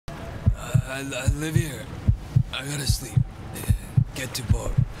I live here. I gotta sleep. Get too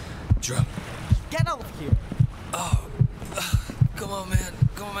bored. Drunk. Get out of here. Oh, come on, man.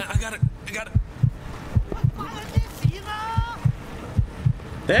 Come on, man. I gotta.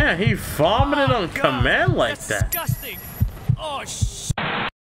 Damn, he vomited on command like that. Disgusting. Oh,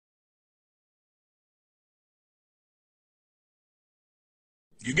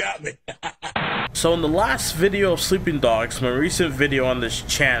 You got me. So in the last video of Sleeping Dogs, my recent video on this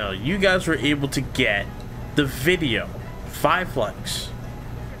channel, you guys were able to get the video 5 likes.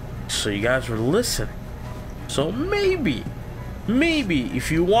 So you guys were listening. So maybe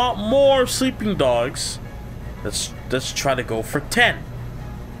if you want more Sleeping Dogs, let's try to go for 10.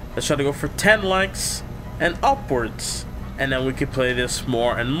 Let's try to go for 10 likes and upwards, and then we can play this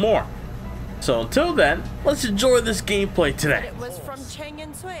more and more. So until then, let's enjoy this gameplay today. It was from Cheng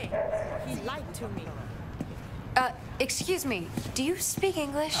and Sui. He lied to me. Excuse me, do you speak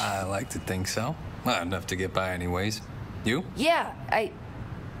English? I like to think so. Well, enough to get by anyways. You? Yeah,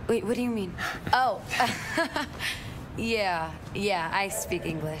 Wait, what do you mean? Oh, yeah, I speak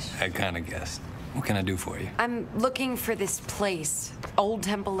English. I kind of guessed. What can I do for you? I'm looking for this place, Old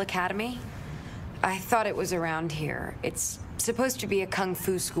Temple Academy. I thought it was around here. It's supposed to be a kung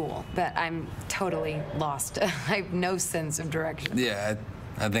fu school, but I'm totally lost. I have no sense of direction. Yeah,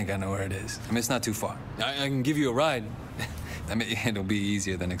 I think I know where it is. I mean, it's not too far. I can give you a ride. I mean, it'll be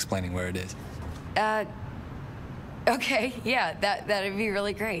easier than explaining where it is. Okay, yeah, that'd be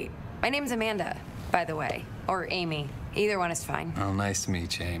really great. My name's Amanda, by the way, or Amy. Either one is fine. Oh, nice to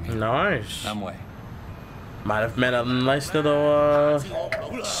meet you, Amy. Nice. I'm Wei. Might have met a nice little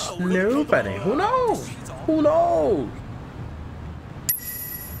snowbunny. Who knows? Who knows?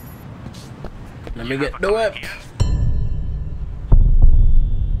 Let me get the whip.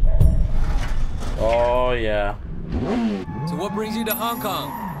 Oh yeah. So what brings you to Hong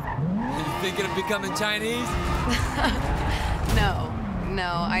Kong? Are you thinking of becoming Chinese? No,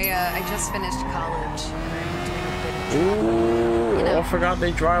 I just finished college. Ooh, You know, I forgot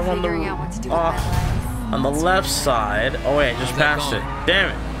they drive on the figuring out what to do with my life. on the left side. Oh wait, I just passed it. Damn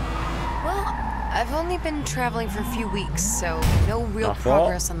it. Well, I've only been traveling for a few weeks, so no real Not fault.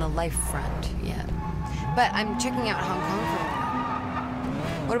 progress on the life front yet. But I'm checking out Hong Kong for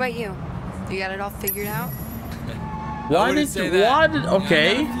now. What about you? You got it all figured out? Why did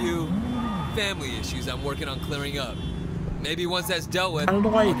okay? I got a few family issues I'm working on clearing up. Maybe once that's dealt with, I don't know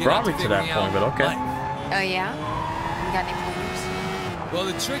why you I'll get brought on me to that figuring point, but out okay. life. Oh yeah? You got any pointers? Well,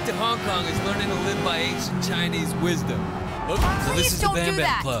 the trick to Hong Kong is learning to live by ancient Chinese wisdom. Look, so this Please is the don't Bam do Bam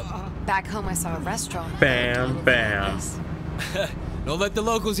that. Club. Back home, I saw a restaurant. Bam, bam. Don't let the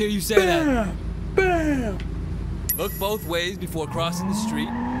locals hear you say that. Bam. Look both ways before crossing the street.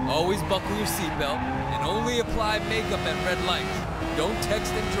 Always buckle your seatbelt and only apply makeup at red lights. Don't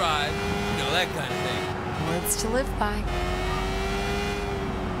text and drive. You know, that kind of thing. Words to live by.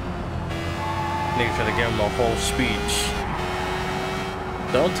 Nigga trying to give him a whole speech.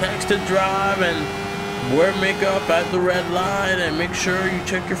 Don't text and drive and wear makeup at the red light and make sure you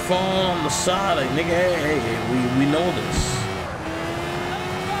check your phone on the side. Like, nigga, hey, we know this.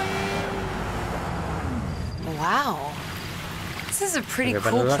 Wow. This is a pretty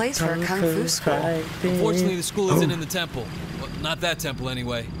cool place for a kung fu school. Unfortunately, the school isn't in the temple. Well, not that temple,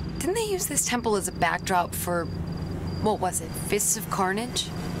 anyway. Didn't they use this temple as a backdrop for, what was it, Fists of Carnage?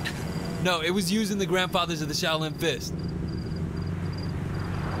 No, it was used in the grandfathers of the Shaolin Fist.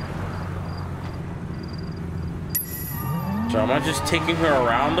 So am I just taking her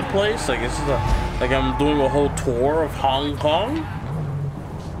around the place? Like this is like I'm doing a whole tour of Hong Kong?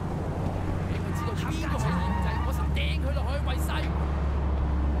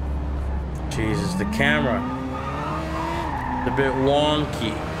 Jesus, the camera. It's a bit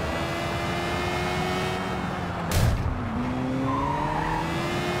wonky.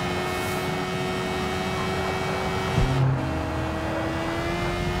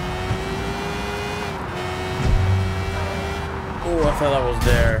 Oh, I thought I was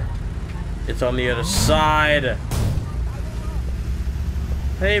there. It's on the other side.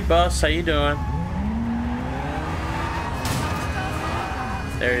 Hey, boss, how you doing?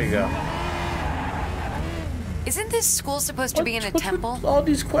 There you go. Isn't this school supposed to be in a What's temple? with all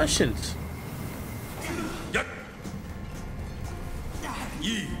these questions?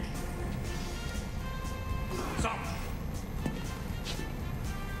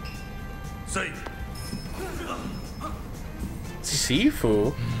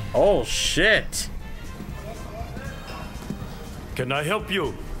 Sifu? Oh shit. Can I help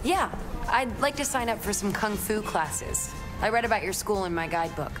you? Yeah, I'd like to sign up for some kung fu classes. I read about your school in my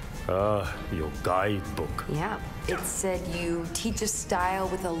guidebook. Your guidebook. Yeah, it said you teach a style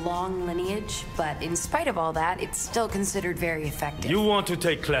with a long lineage, but in spite of all that, it's still considered very effective. You want to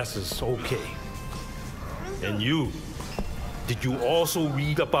take classes, okay. And you? Did you also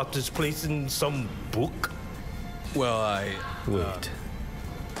read about this place in some book? Well, Wait.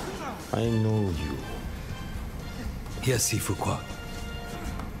 I know you. Yes, Sifu Kwa.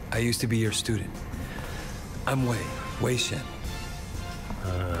 I used to be your student. I'm Wei Shen.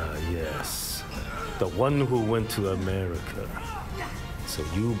 Yes. The one who went to America. So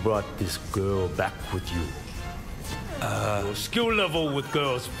you brought this girl back with you. Your skill level with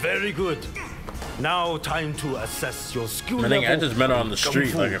girls, very good. Now time to assess your skill level. I just met her on the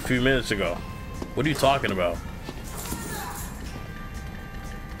street Fu. like a few minutes ago. What are you talking about?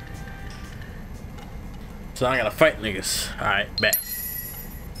 So I gotta fight niggas. Alright, bet.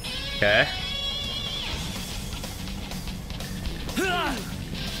 Okay.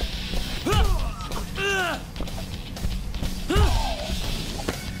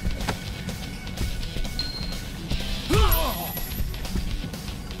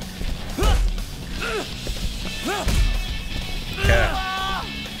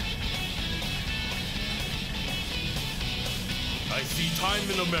 I see time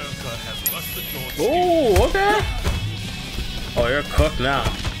in America has rusted your skill. Oh, okay. Oh, you're cooked now.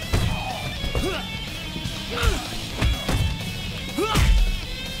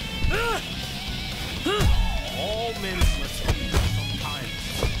 All men must need some time.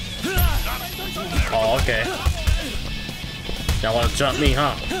 Oh, okay. Y'all wanna jump me,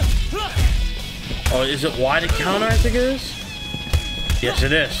 huh? Oh, is it Y to counter, I think it is? Yes,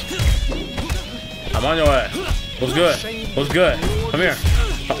 it is. I'm on your way. What's good? What's good? Come here.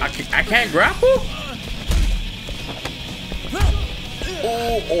 I can't grapple?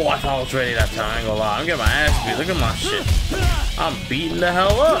 Oh, I thought I was ready that time. I ain't gonna lie. I'm getting my ass beat. Look at my shit. I'm beating the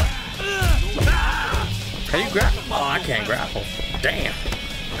hell up. Can you grapple? Oh, I can't grapple. Damn.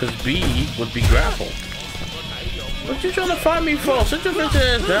 Because B would be grapple. What you trying to fight me for? Sit your bitch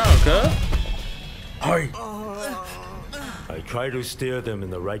ass down, cuz. Hurry. I try to steer them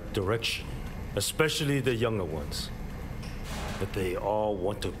in the right direction, especially the younger ones. But they all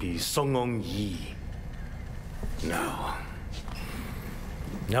want to be Songong Yi. Now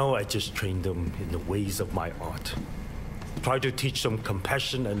I just train them in the ways of my art. Try to teach them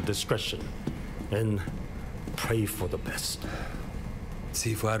compassion and discretion, and pray for the best.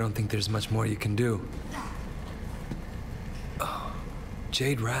 Sifu, I don't think there's much more you can do. Oh,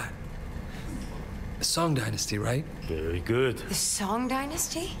 Jade Rat. The Song Dynasty, right? Very good. The Song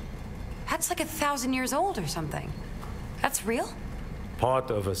Dynasty? That's like 1,000 years old or something. That's real? Part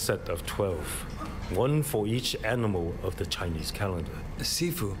of a set of 12. One for each animal of the Chinese calendar.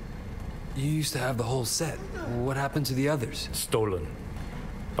 Sifu, you used to have the whole set. What happened to the others? Stolen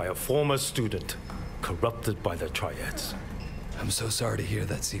by a former student, corrupted by the triads. I'm so sorry to hear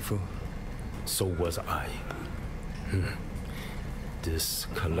that, Sifu. So was I. This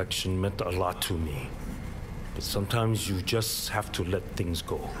collection meant a lot to me. But sometimes you just have to let things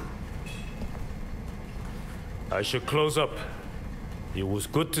go. I should close up. It was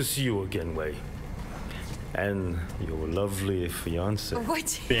good to see you again, Wei. And your lovely fiance. What?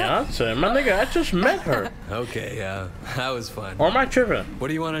 Fiance? My nigga, I just met her. Okay, that was fun. Or am I tripping? What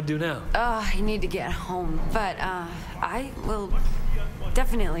do you want to do now? I need to get home, but I will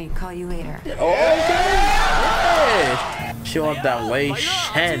definitely call you later. Okay. She want that Wei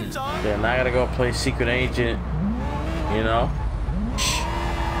Shen. Then I gotta go play Secret Agent. You know?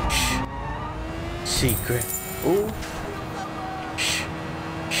 Secret. Ooh.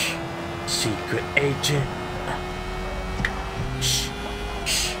 Secret Agent.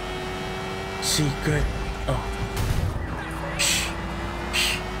 Secret. Oh.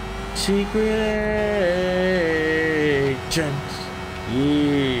 Secret Agent.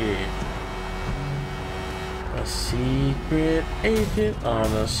 Yeah. A secret agent on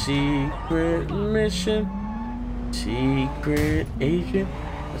a secret mission. Secret agent.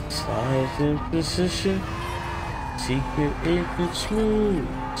 Slides in position. Secret agent smooth.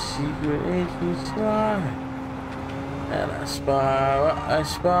 Secret agent slide. And I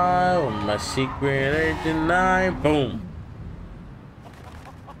spy on my secret agent 9. Boom.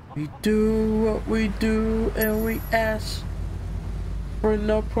 We do what we do and we ask for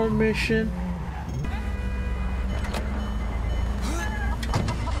no permission.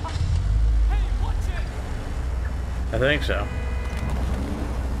 I think so.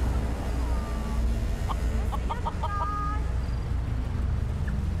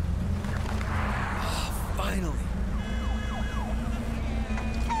 Finally.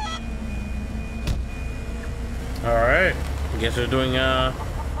 All right. I guess we're doing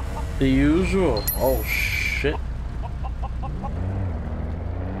The usual. Oh shit.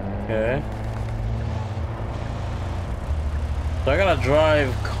 Okay. So I gotta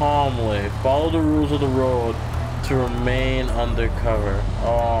drive calmly, follow the rules of the road to remain undercover.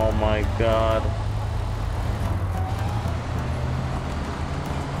 Oh my god.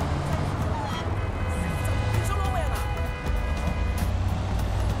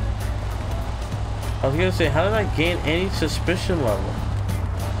 I was gonna say, how did I gain any suspicion level?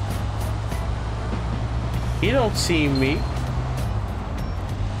 He don't see me.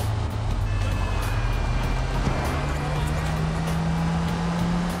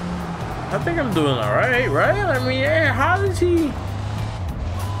 I think I'm doing alright, right? I mean, yeah, how does he...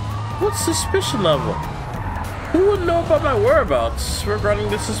 What's suspicion level? Who would know about my whereabouts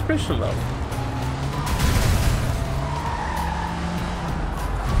regarding the suspicion level?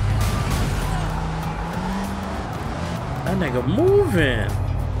 That nigga moving.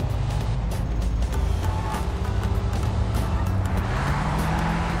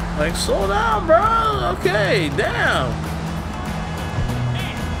 Like, slow down, bro. Okay, damn.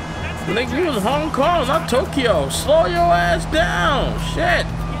 Nigga, you in Hong Kong, not Tokyo. Slow your ass down. Shit.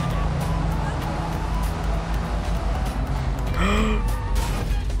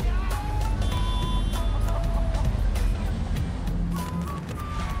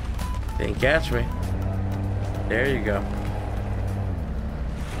 Didn't catch me. There you go.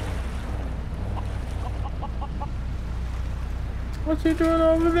 What's he doing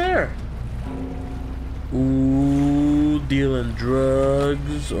over there? Ooh, dealing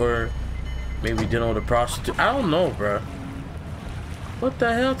drugs, or maybe dealing with a prostitute. I don't know, bro. What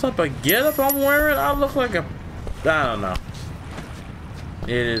the hell type of getup I'm wearing? I look like a... I don't know. It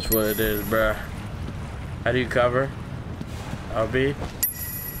is what it is, bro. How do you cover? LB.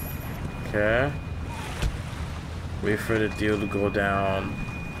 Okay. Wait for the deal to go down.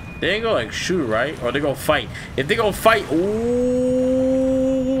 They ain't gonna like shoot, right? Or they gonna fight. If they gonna fight,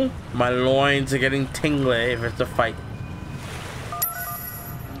 ooh, my loins are getting tingly if it's a fight.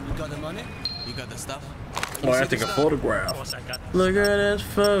 You got the money? You got the stuff? Oh, I have to take a photograph. Look at this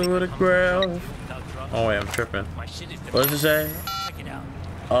photograph. Oh wait, I'm tripping. What does it say?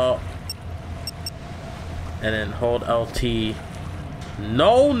 Oh. And then hold LT.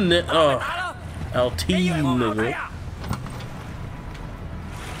 No, LT, nigga.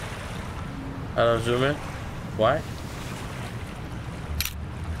 I don't zoom in. Why?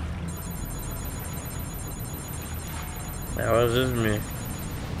 Yeah, what does this mean?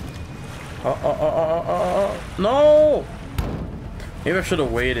 No! Maybe I should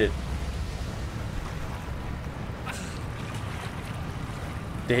have waited.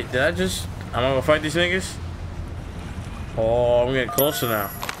 Did I just... I'm gonna go fight these niggas? Oh, I'm getting closer now.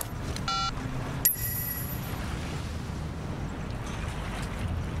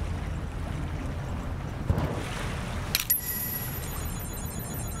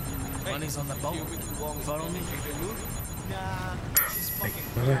 Money's on the boat. Follow me.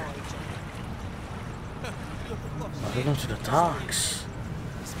 Oh, they're going to the docks.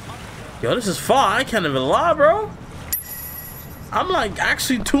 Yo, this is far. I can't even lie, bro. I'm like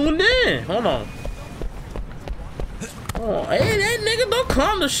actually tuned in. Hold on. Oh, hey, nigga, don't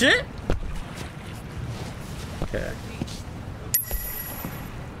climb the shit. Okay.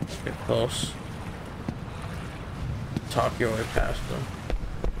 Get close. Talk your way past them.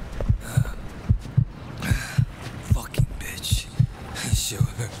 Fucking bitch. Sure.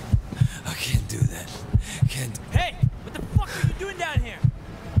 I can't do that. Can't. Hey! What the fuck are you doing down here?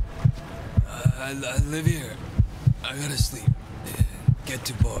 I live here. I gotta sleep. Get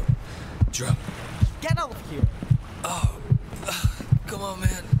to boat. Drunk. Get out of here! Oh. Come on,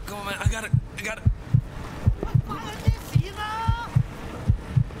 man. Come on, man. I gotta.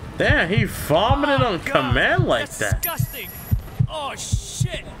 Damn, he vomited on command like that. Disgusting! Oh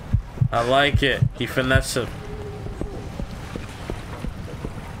shit! I like it. He finessed it.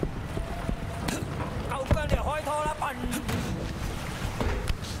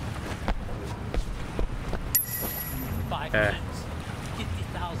 Okay.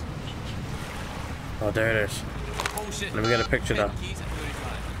 Oh, there it is. Let me get a picture though.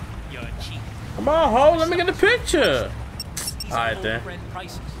 Come on, ho, let me get a picture. Alright then.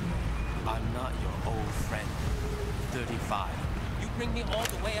 I'm not your old friend. 35. You bring me all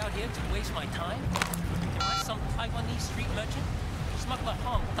the way out here to waste my time? Am I some Taiwanese street merchant? Smuggler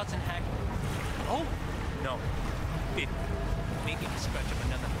Hong doesn't hack. Oh? No. 50. Maybe a scratch of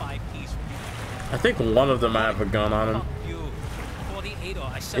another 5 keys from you. I think one of them might have a gun on him.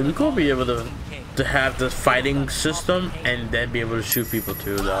 If we could be able to have the fighting system and then be able to shoot people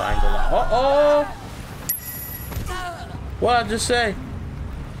too, though. I ain't gonna lie. Uh-oh! What'd I just say?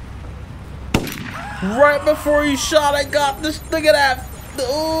 Right before he shot, I got this. Look at that.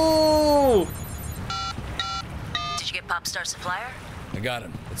 Ooh. Did you get Popstar supplier? I got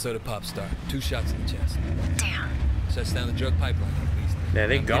him, and so did Popstar. 2 shots in the chest. Damn. Shuts down the drug pipeline, at least. Yeah,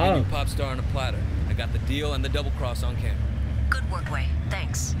 they I'm gone. giving you Popstar on a platter. I got the deal and the double cross on camera. Good work, Wei.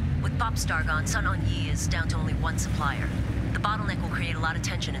 Thanks. With Popstar gone, Sun On Yi is down to only 1 supplier. The bottleneck will create a lot of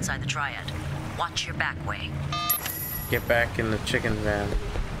tension inside the triad. Watch your back, Wei. Get back in the chicken van.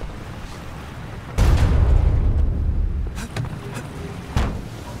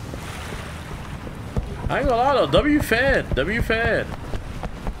 I ain't gonna lie though, W fed.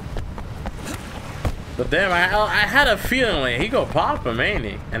 But damn, I had a feeling like he gonna pop him, ain't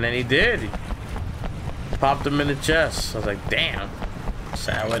he? And then he did. He popped him in the chest. I was like, damn,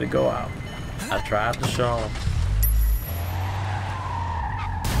 sad way to go out. I tried to show him.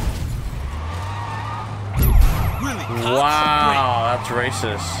 Wow, that's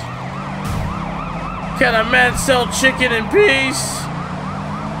racist. Can a man sell chicken in peace?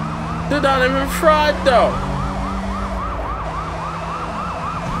 They're not even fried though.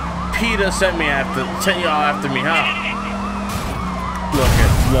 Peter sent me after, sent y'all after me, huh?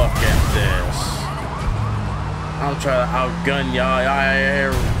 Look at this. I'm trying to outgun y'all. Y'all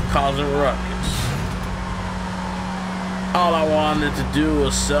here causing ruckus. All I wanted to do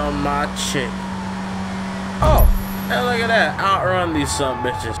was sell my chick. Oh, hey, look at that. Outrun these some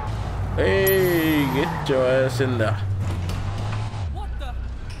bitches. Hey, get your ass in there.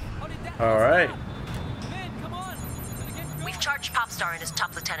 Alright. We've charged Popstar and his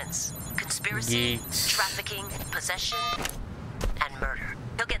top lieutenants. Conspiracy, trafficking, possession, and murder.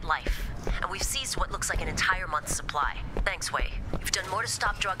 He'll get life. And we've seized what looks like an entire month's supply. Thanks, Wei. You've done more to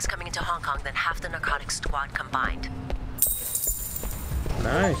stop drugs coming into Hong Kong than half the narcotics squad combined.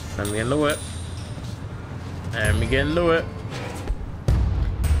 Nice. Let me get in the whip. Let me get in the whip.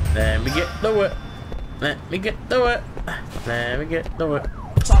 Let me get the whip. Let me get the whip. Let me get the whip.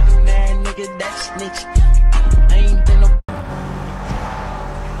 Talking that nigga that snitch. I ain't been no. I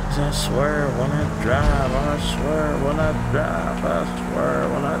swear when I drive, I swear when I drive, I swear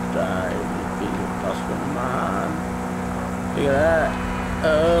when I drive, you be a busted mind. Look at that.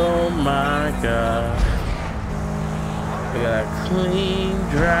 Oh my god. Look at that clean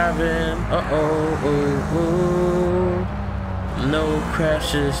driving. No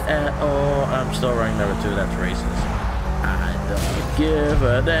crashes at all. I'm still rank number 2. That's racist. I don't give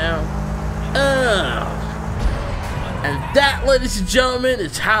a damn. And that, ladies and gentlemen,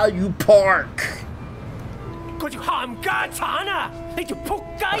 is how you park. Okay,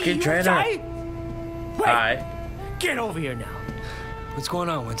 trainer. Alright. Get over here now. What's going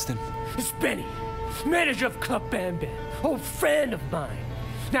on, Winston? It's Benny, manager of Club Bam Bam, old friend of mine.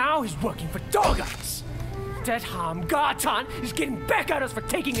 Now he's working for Dog Eyes. That Ham Gatan is getting back at us for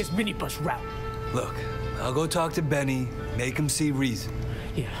taking his minibus route. Look, I'll go talk to Benny, make him see reason.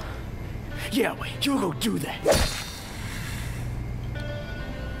 Yeah, wait, you go do that.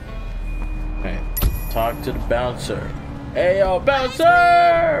 Okay, talk to the bouncer. Hey, yo,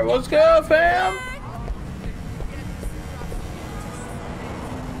 bouncer! What's good, fam?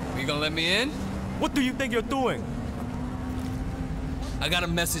 You gonna let me in? What do you think you're doing? I got a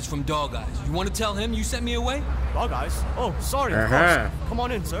message from Dog Eyes. You want to tell him you sent me away? Dog Eyes? Oh, sorry, of course. Come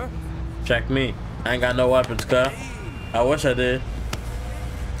on in, sir. Check me. I ain't got no weapons, cuz. I wish I did.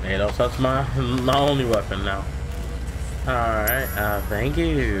 Hey, don't touch my only weapon now. Alright, thank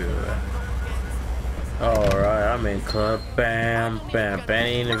you. Alright, I'm in Club Bam Bam.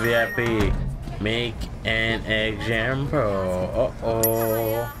 Benny in the VIP. Make an example.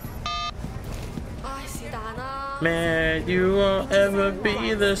 Man, you won't ever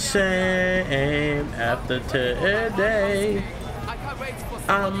be the same after today.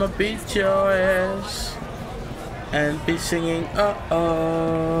 I'ma beat your ass and be singing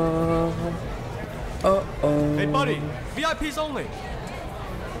Hey buddy, VIPs only.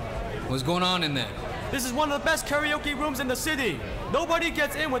 What's going on in there? This is one of the best karaoke rooms in the city. Nobody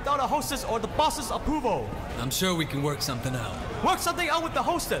gets in without a hostess or the boss's approval. I'm sure we can work something out. Work something out with the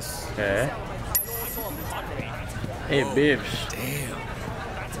hostess. Okay. Hey, Bibbs. Damn.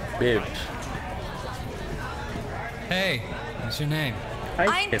 Bibbs. Hey, what's your name? Hi,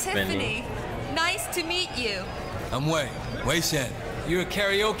 I'm Tiffany. Nice to meet you. I'm Wei. Wei said. You're a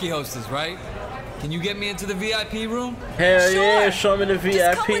karaoke hostess, right? Can you get me into the VIP room? Hell Sure. yeah, show me the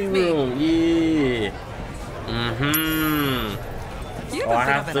Just come VIP with me. room. Yeah. You have Oh, I a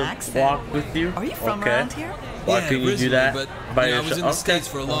bit have of to an accent. walk with you? Are you from okay. around here? Why Yeah, can you do originally, that but, by I was yourself? in the States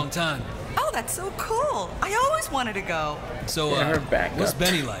for a long time. Oh, that's so cool. I always wanted to go. So, Yeah, her back what's up.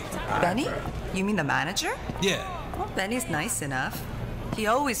 Benny like? Benny? You mean the manager? Yeah. Oh, Benny's nice enough. He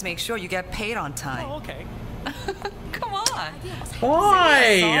always makes sure you get paid on time. Oh, okay. Come on.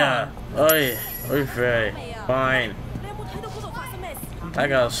 Why? Oi, fine. I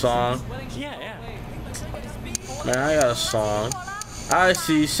got a song. Yeah. Man, I got a song. I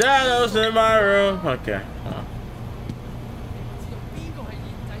see shadows in my room. Okay.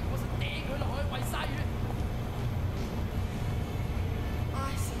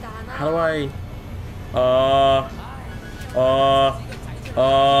 How do I? Oh,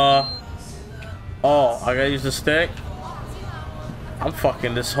 I gotta use the stick. I'm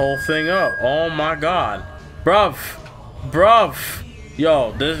fucking this whole thing up. Oh my god, bruv.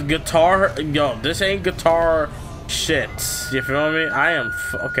 Yo, this guitar. Yo, this ain't guitar shit. You feel me? I am.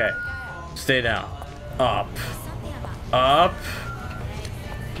 Okay. Stay down. Up.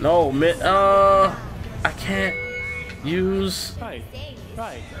 No, I can't use. Right.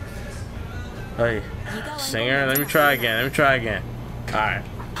 Hey, singer, let me try again. Alright,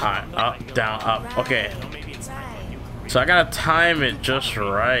 up, down, up. Okay. So I gotta time it just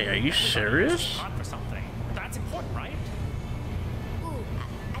right. Are you serious?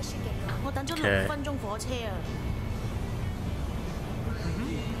 Okay.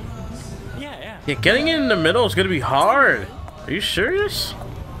 Yeah, getting it in the middle is gonna be hard. Are you serious?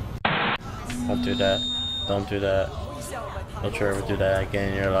 Don't do that. Don't do that. Don't you ever do that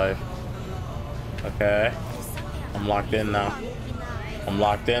again in your life. Okay. I'm locked in now.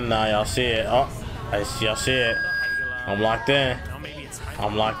 Y'all see it. Oh, y'all see it. I'm locked in.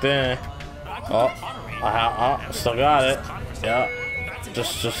 Oh, I still got it. Yeah.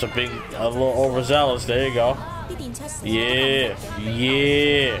 Just a little overzealous. There you go. Yeah.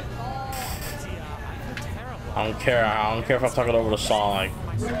 I don't care if I'm talking over the song. Like,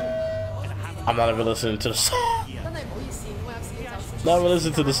 I'm not even listening to the song. Not even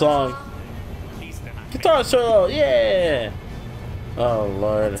listening to the song. Guitar solo, yeah. Oh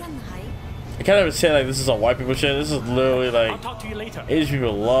lord. I can't even say like this is a white people shit. This is literally like Asian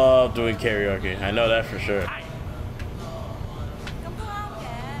people love doing karaoke. I know that for sure.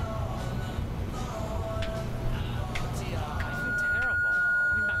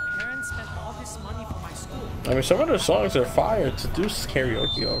 I mean, some of the songs are fire to do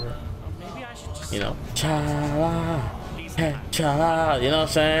karaoke over. You know, cha-la, hey, cha-la, you know what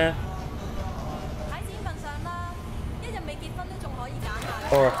I'm saying?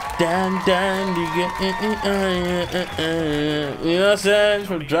 Or dan, you get, you know what I'm saying?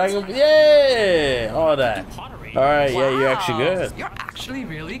 From Dragon, yeah, all that. All right, yeah, you're actually good. You're actually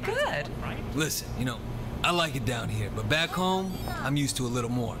really good. Listen, you know, I like it down here, but back home, I'm used to a little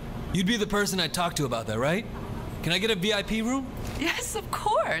more. You'd be the person I'd talk to about that, right? Can I get a VIP room? Yes, of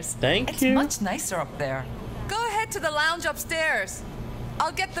course. Thank you. It's much nicer up there. Go ahead to the lounge upstairs.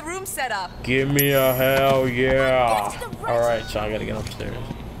 I'll get the room set up. Give me a hell yeah. Alright, so I gotta get upstairs.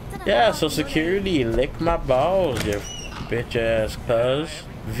 Yeah, so security, lick my balls, you bitch ass cuz.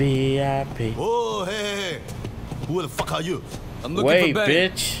 VIP. Oh, hey. Who the fuck are you? I'm looking for Benny.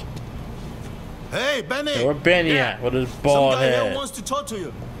 Bitch. Hey, Benny. Hey, where Benny at? With his bald Some guy head. here wants to talk to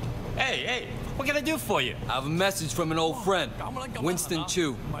you. Hey, what can I do for you? I have a message from an old friend, Winston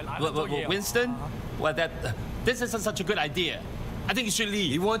Chu. Winston? Well, this isn't such a good idea. I think you should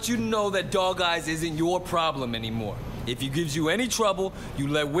leave. He wants you to know that Dog Eyes isn't your problem anymore. If he gives you any trouble, you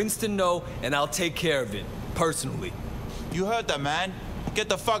let Winston know, and I'll take care of it, personally. You heard that, man. Get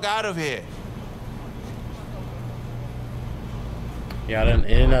the fuck out of here. Yeah, it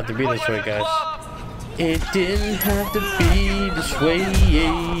didn't have to be this way, guys. It didn't have to be this way.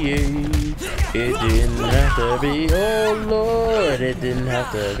 It didn't have to be. Oh Lord, it didn't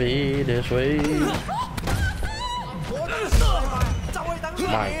have to be this way.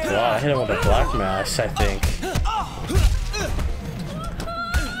 My God, I hit him with a black mass, I think.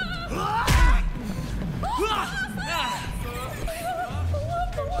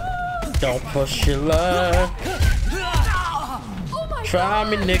 Don't push your luck. Try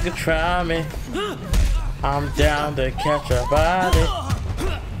me, nigga, try me. I'm down to catch a body.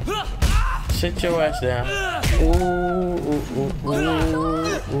 Sit your ass down.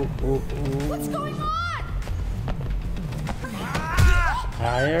 What's going on?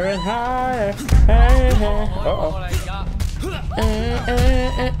 Higher and higher. Uh-oh.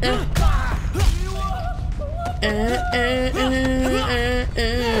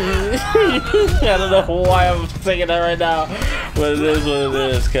 I don't know why I'm singing that right now, but it is what it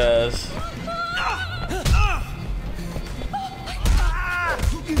is, cuz.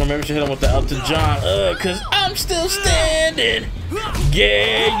 Or maybe we should hit him with the Elton John, cause I'm still standing.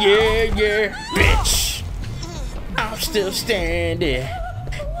 Yeah, bitch. I'm still standing.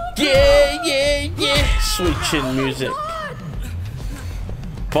 Yeah. Sweet chin music.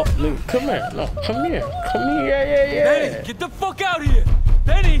 Fuck, nigga, come here. No, come here. Come here. Yeah. Benny, get the fuck out of here.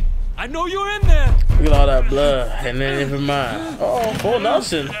 Benny, I know you're in there. Look at all that blood, and then never mind. Oh, full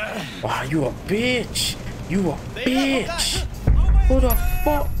Nelson. Wow, you a bitch. You a bitch. Who the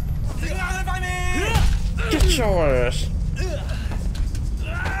fuck? Get your ass.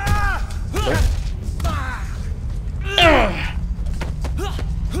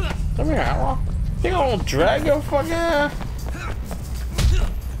 Come here, Outlaw. You gonna drag your fucking ass?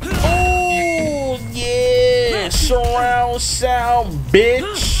 Oh, yeah. Surround sound,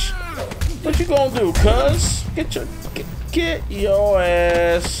 bitch. What you gonna do, cuz? Get your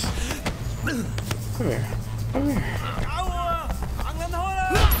ass. Come here. Come here.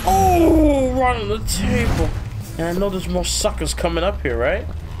 Oh, right on the table. And I know there's more suckers coming up here, right?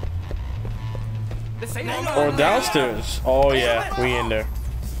 Or downstairs. Oh, yeah. We in there.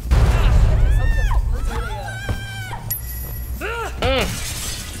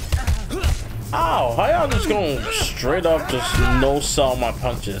 Ow, how y'all just going straight up just no sell my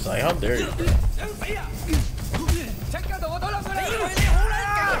punches? Like, how dare you?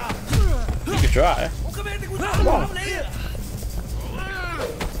 You can try. Come on.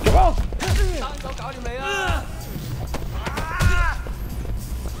 Come on.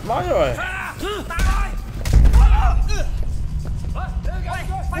 Come on your way.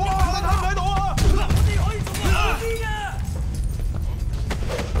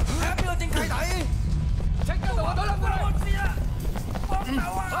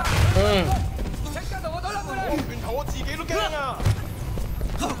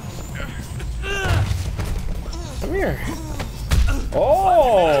 Come here.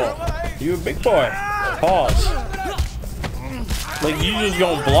 Oh, you a big boy. Pause. Like you just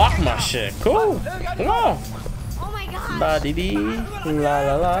gonna block my shit. Cool. Come on. La dee dee. La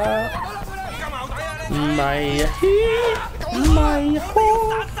la la. My he. My ho.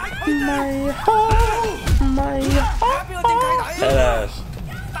 My ho. My ho. That ass.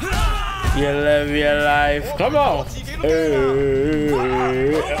 You live your life. Come on.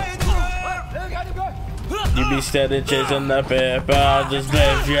 You be steady chasing the paper. I'll just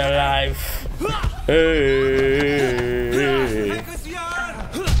live your life.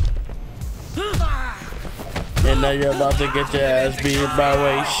 And now you're about to get your ass beat by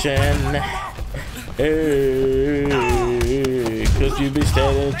Wei Shen. Cause you be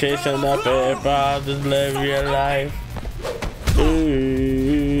steady chasing the paper. I'll just live your life.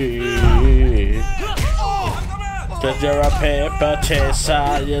 Cause you're a paper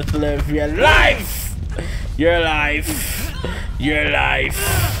chaser, just live your life. Your life. Your life.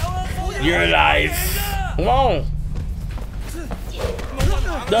 Your life. Come on.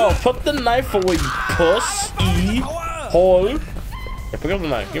 No, put the knife away, you pussy. Hole. Yeah, pick up the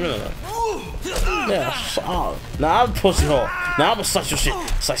knife. Give me the knife. Yeah, now I'm a pussy hole. Now I'm gonna slice your shit.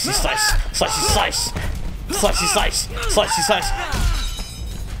 Slicey slice. Slicey slice. Slicey slice. Slicey slice.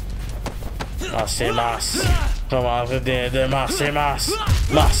 Mas. Come on, mas.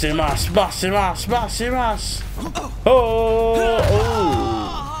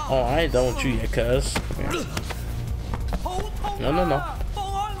 Oh, I ain't done with you yet, cuz. No.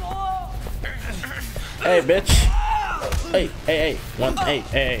 Hey, bitch. Hey.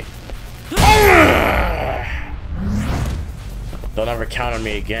 Hey. Don't ever counter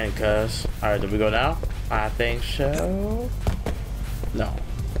me again, cuz. Alright, did we go now? I think so. No.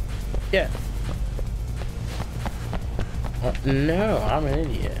 Yeah. No, I'm an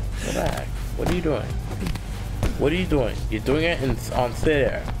idiot. Go back. What are you doing? What are you doing? You're doing it on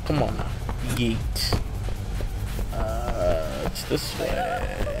there. Come on now. Yeet. It's this way.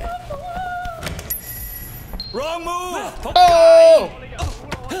 Wrong move! Oh!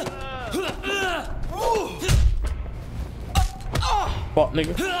 Fuck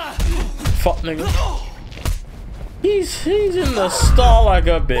nigga. Fuck nigga. He's in the stall like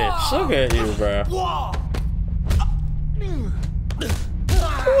a bitch. Look at you, bro.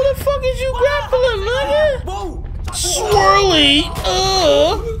 Who the fuck is you grappling, nigga? Swirly!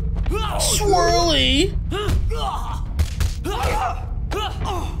 Swirly!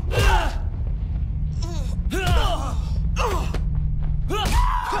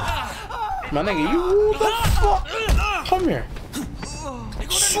 My nigga, you the fuck? Come here.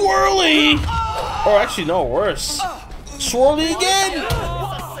 Swirly! Or actually, no, worse. Swirly again!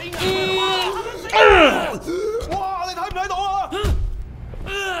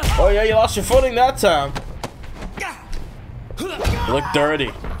 Oh yeah, you lost your footing that time. You look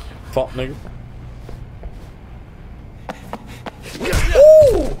dirty. Fuck, nigga.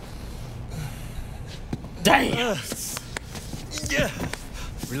 Ooh! Damn!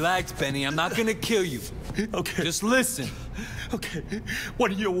 Relax, Benny. I'm not gonna kill you. Okay. Just listen. Okay,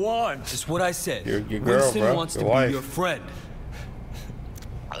 what do you want? Just what I said. Your girl, Winston bro. wants Your to wife. be your friend.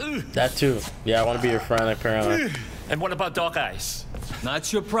 That too. Yeah, I want to be your friend, apparently. And what about Dog Eyes?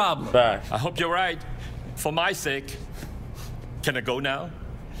 Not your problem. Back. I hope you're right. For my sake. Can I go now?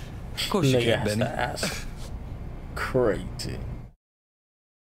 Of course you Nigga can, has Benny. to ask. Crazy.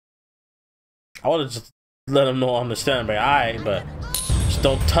 I would have just let him know I understand, but alright, but just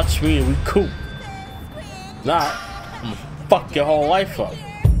don't touch me and we cool. Nah, I'm gonna fuck your whole life up,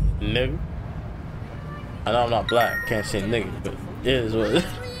 nigga. I know I'm not black, can't say nigga, but it is what it is.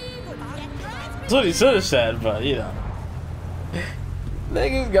 That's what he should have said, but you know.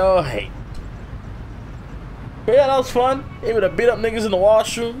 Niggas go hate. But yeah, that was fun. Able to beat up niggas in the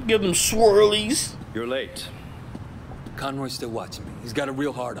washroom, give them swirlies. You're late. Conroy's still watching me. He's got a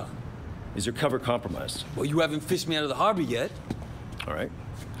real hard on. Is your cover compromised? Well, you haven't fished me out of the harbor yet. All right.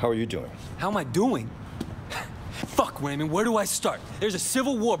 How are you doing? How am I doing? Fuck, Raymond, where do I start? There's a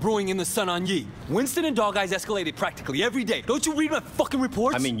civil war brewing in the Sun on Yi. Winston and Dog Eyes escalated practically every day. Don't you read my fucking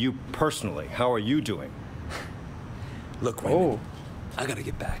reports? I mean, you personally. How are you doing? Look, Raymond, I gotta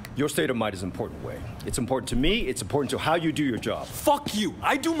get back. Your state of mind is important, Way. It's important to me. It's important to how you do your job. Fuck you.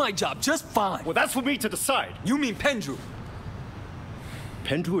 I do my job just fine. Well, that's for me to decide. You mean Pendrew?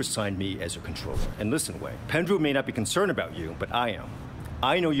 Pendrew assigned me as your controller. And listen, Way, Pendrew may not be concerned about you, but I am.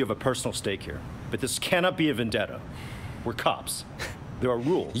 I know you have a personal stake here, but this cannot be a vendetta. We're cops. There are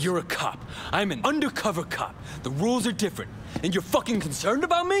rules. You're a cop. I'm an undercover cop. The rules are different. And you're fucking concerned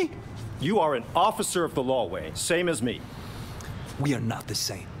about me? You are an officer of the law, Way, same as me. We are not the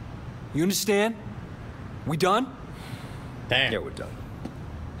same. You understand? We done? Damn. Yeah, we're done.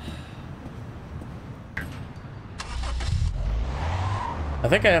 I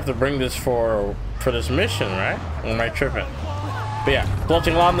think I have to bring this for this mission, right? Or am I tripping? But yeah,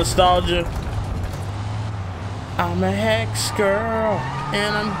 floating a lot of nostalgia. I'm a hex girl,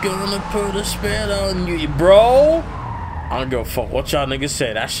 and I'm gonna put a spell on you, bro. I don't give a fuck what y'all niggas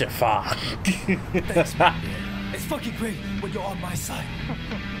say. That shit fire. Thanks, man. It's fucking great when you're on my side.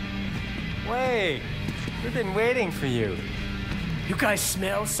 Wait, we've been waiting for you. You guys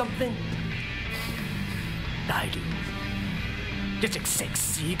smell something? I do. 一直食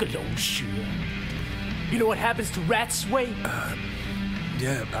屎嘅老鼠啊! You know what happens to rats, Wade?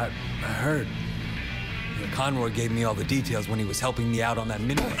 Yeah, I heard. Yeah, Conroy gave me all the details when he was helping me out on that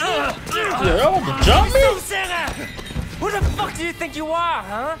minute. Jump me? Who the fuck do you think you are,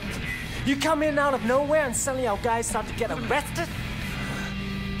 huh? You come in out of nowhere and suddenly our guys start to get arrested?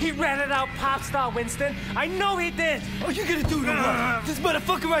 He ratted out pop star Winston. I know he did. Oh, you gonna do the what? This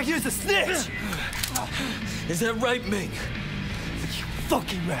motherfucker right here's a snitch. Is that right, Ming? You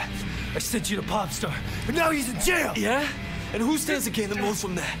fucking rat. I sent you to Popstar, but now he's in jail. Yeah? And who stands to gain the most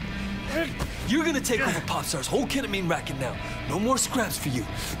from that? You're gonna take over Popstar's whole ketamine racket now. No more scraps for you.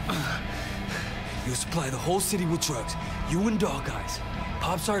 You'll supply the whole city with drugs. You and Dog Eyes.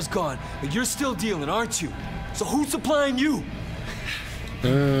 Popstar's gone, but you're still dealing, aren't you? So who's supplying you?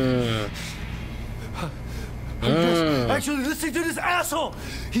 Actually, listen to this asshole.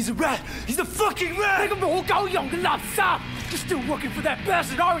 He's a rat. He's a fucking rat. You're still working for that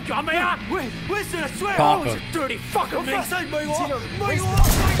bastard, aren't you? Wait, Winston, I swear. Papa. Oh, you dirty fucker, man.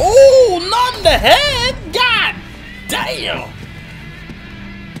 Oh, not in the head! God damn!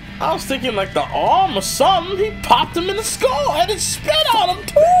 I was thinking like the arm or something. He popped him in the skull and it spit on him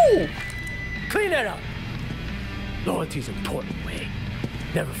too! Clean that up. Loyalty's important, Wade.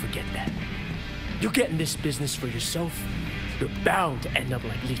 Never forget that. You get in this business for yourself, you're bound to end up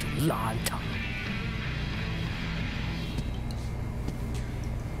like little Lanta.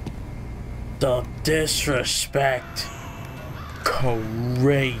 The disrespect.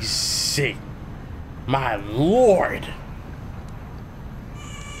 Crazy. My lord.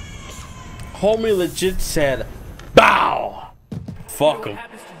 Homie legit said, bow. Fuck him.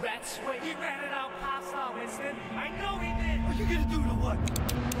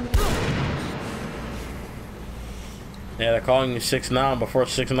 Yeah, they're calling you 6'9" before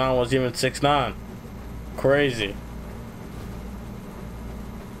 6'9" was even 6'9". Crazy.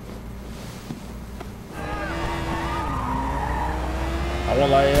 I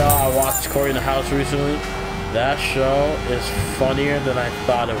won't lie, y'all, I watched Cory in the House recently. That show is funnier than I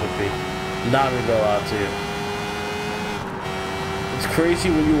thought it would be. Not even gonna lie to you. It's crazy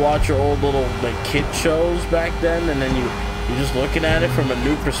when you watch your old little like kid shows back then, and then you're just looking at it from a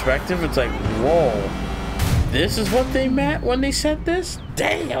new perspective. It's like, whoa, this is what they meant when they said this?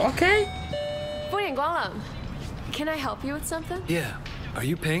 Damn, okay. 欢迎光临. Can I help you with something? Yeah. Are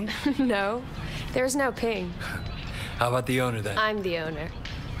you Ping? No, there's no Ping. How about the owner then? I'm the owner.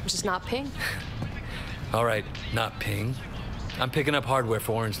 I'm just not Ping. All right, not Ping. I'm picking up hardware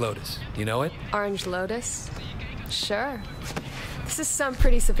for Orange Lotus. You know it? Orange Lotus? Sure. This is some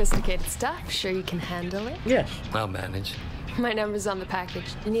pretty sophisticated stuff. Sure you can handle it? Yes. I'll manage. My number's on the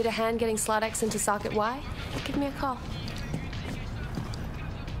package. You need a hand getting slot X into socket Y? Give me a call.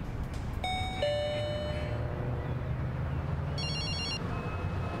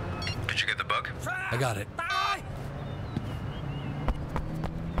 Did you get the bug? I got it.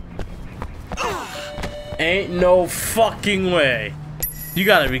 Ain't no fucking way. You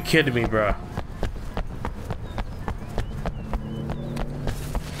gotta be kidding me, bro.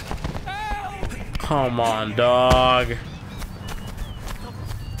 Come on, dog.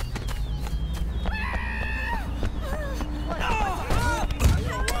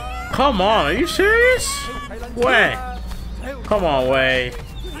 Come on, are you serious? Way. Come on, Way.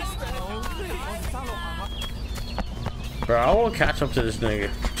 Bro, I won't catch up to this nigga.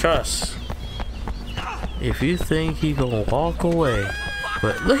 Trust. If you think he gonna walk away.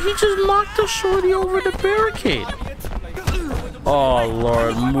 But look, he just knocked the shorty over the barricade. Oh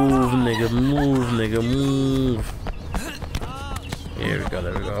Lord, move nigga, move. Here we go,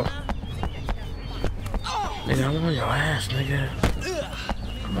 there we go. Nigga, I'm on your ass, nigga.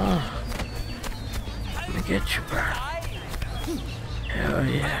 Come on. Let me get you, bro. Hell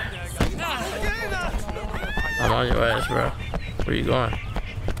yeah. I'm on your ass, bro. Where you going?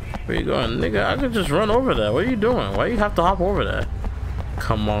 Where you going? Nigga, I could just run over there. What are you doing? Why you have to hop over there?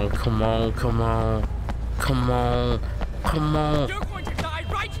 Come on, come on, come on. Come on. Come on. You're going to die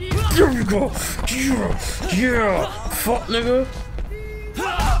right here. There we go. Yeah. Fuck, nigga.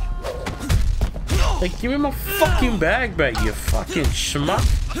 Like, give me my fucking bag back, you fucking schmuck.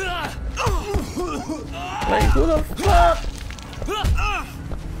 Like, who the fuck?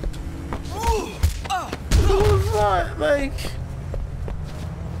 Who the fuck? Like...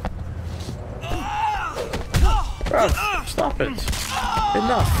 Bro, stop it.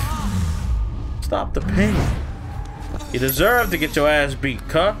 Enough. Stop the pain. You deserve to get your ass beat,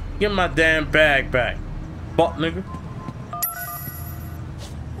 cuh. Get my damn bag back. Fuck, nigga.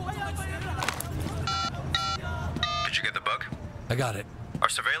 Did you get the bug? I got it. Our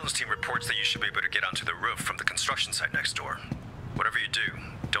surveillance team reports that you should be able to get onto the roof from the construction site next door. Whatever you do,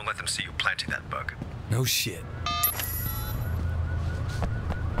 don't let them see you planting that bug. No shit.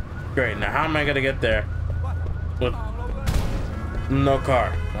 Great, now how am I gonna get there? With no car.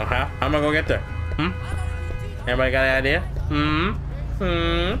 How am I gonna get there? Anybody got an idea?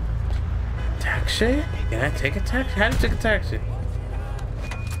 Taxi? Can I take a taxi? How do you take a taxi?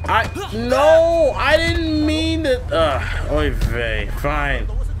 No, I didn't mean that. Oy vey, fine.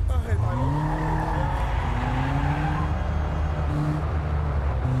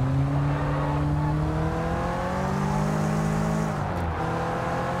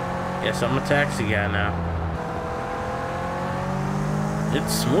 Yes, I'm a taxi guy now.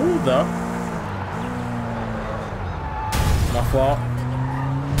 It's smooth though. My fault.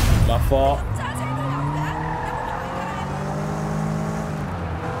 My fault.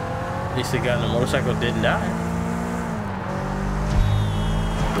 At least the guy on the motorcycle didn't die.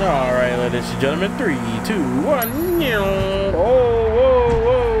 Alright, ladies and gentlemen. 3, 2, 1. Whoa, whoa,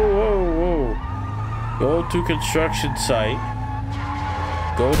 whoa, whoa, whoa. Go to construction site.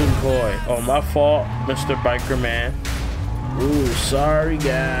 Golden boy. Oh, my fault, Mr. Biker Man. Ooh, sorry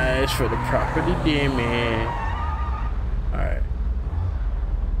guys for the property damage. Alright.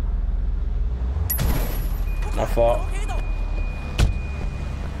 My fault.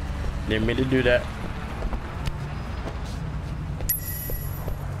 Didn't mean to do that.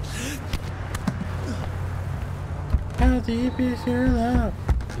 How deep is your love?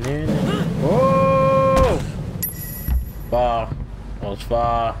 Whoa! Far. Almost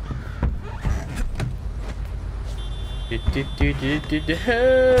far.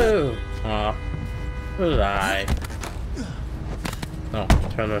 Was I? No,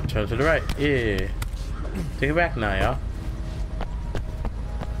 turn to the right. Yeah. Take it back now, y'all.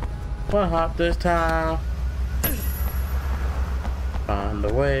 One hop this time. Find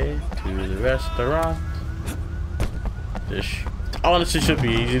the way to the restaurant. This honestly should be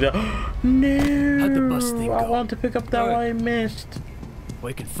easy though. No. How'd the bus thing go? I want to pick up that one I missed.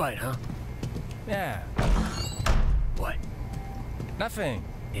 We can fight, huh? Yeah. What? Nothing.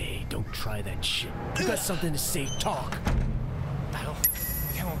 Hey, don't try that shit. You got something to say, talk.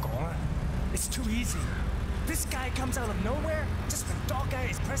 It's too easy. This guy comes out of nowhere just when dog guy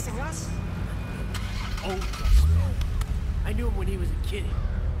is pressing us. Oh, I knew him when he was a kid.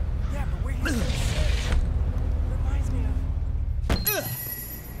 Yeah, but where he's reminds me of.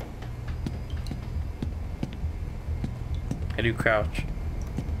 How do you crouch?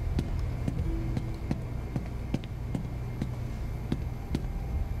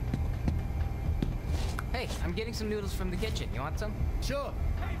 getting some noodles from the kitchen. You want some? Sure.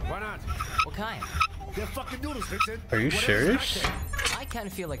 Why not? What kind? They're fucking noodles, Vincent. Are you Whatever's serious? back there. I kind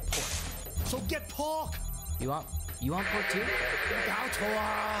of feel like pork. So get pork. You want pork too?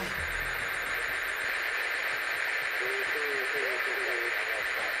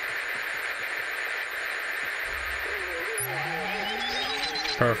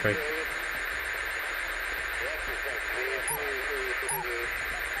 Perfect.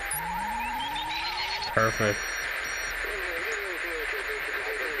 Perfect.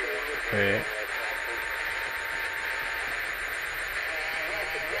 Okay.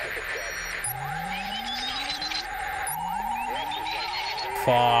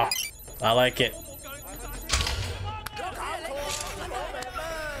 Fuck. I like it.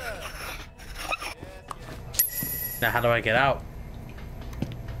 Now how do I get out?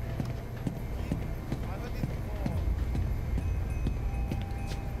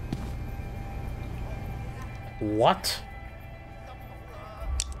 What?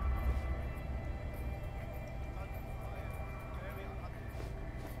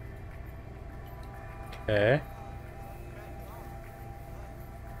 Okay.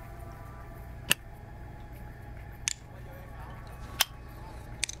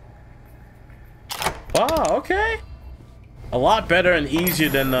 Wow, okay. A lot better and easier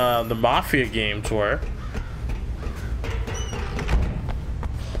than the Mafia games were.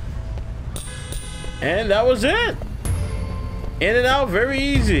 And that was it. In and out, very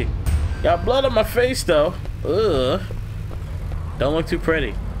easy. Got blood on my face though. Ugh. Don't look too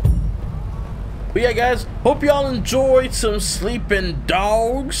pretty. But yeah, guys, hope y'all enjoyed some Sleeping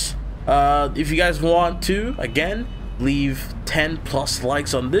Dogs. If you guys want to, again, leave 10+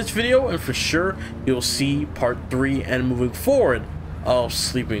 likes on this video, and for sure you'll see part 3 and moving forward of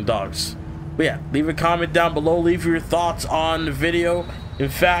Sleeping Dogs. But yeah, leave a comment down below. Leave your thoughts on the video. In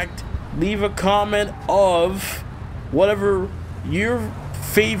fact, leave a comment of whatever your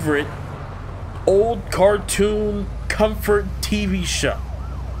favorite old cartoon comfort TV show.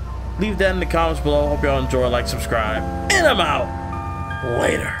 Leave that in the comments below. Hope y'all enjoy, like, subscribe, and I'm out.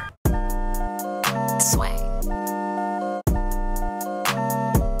 Later.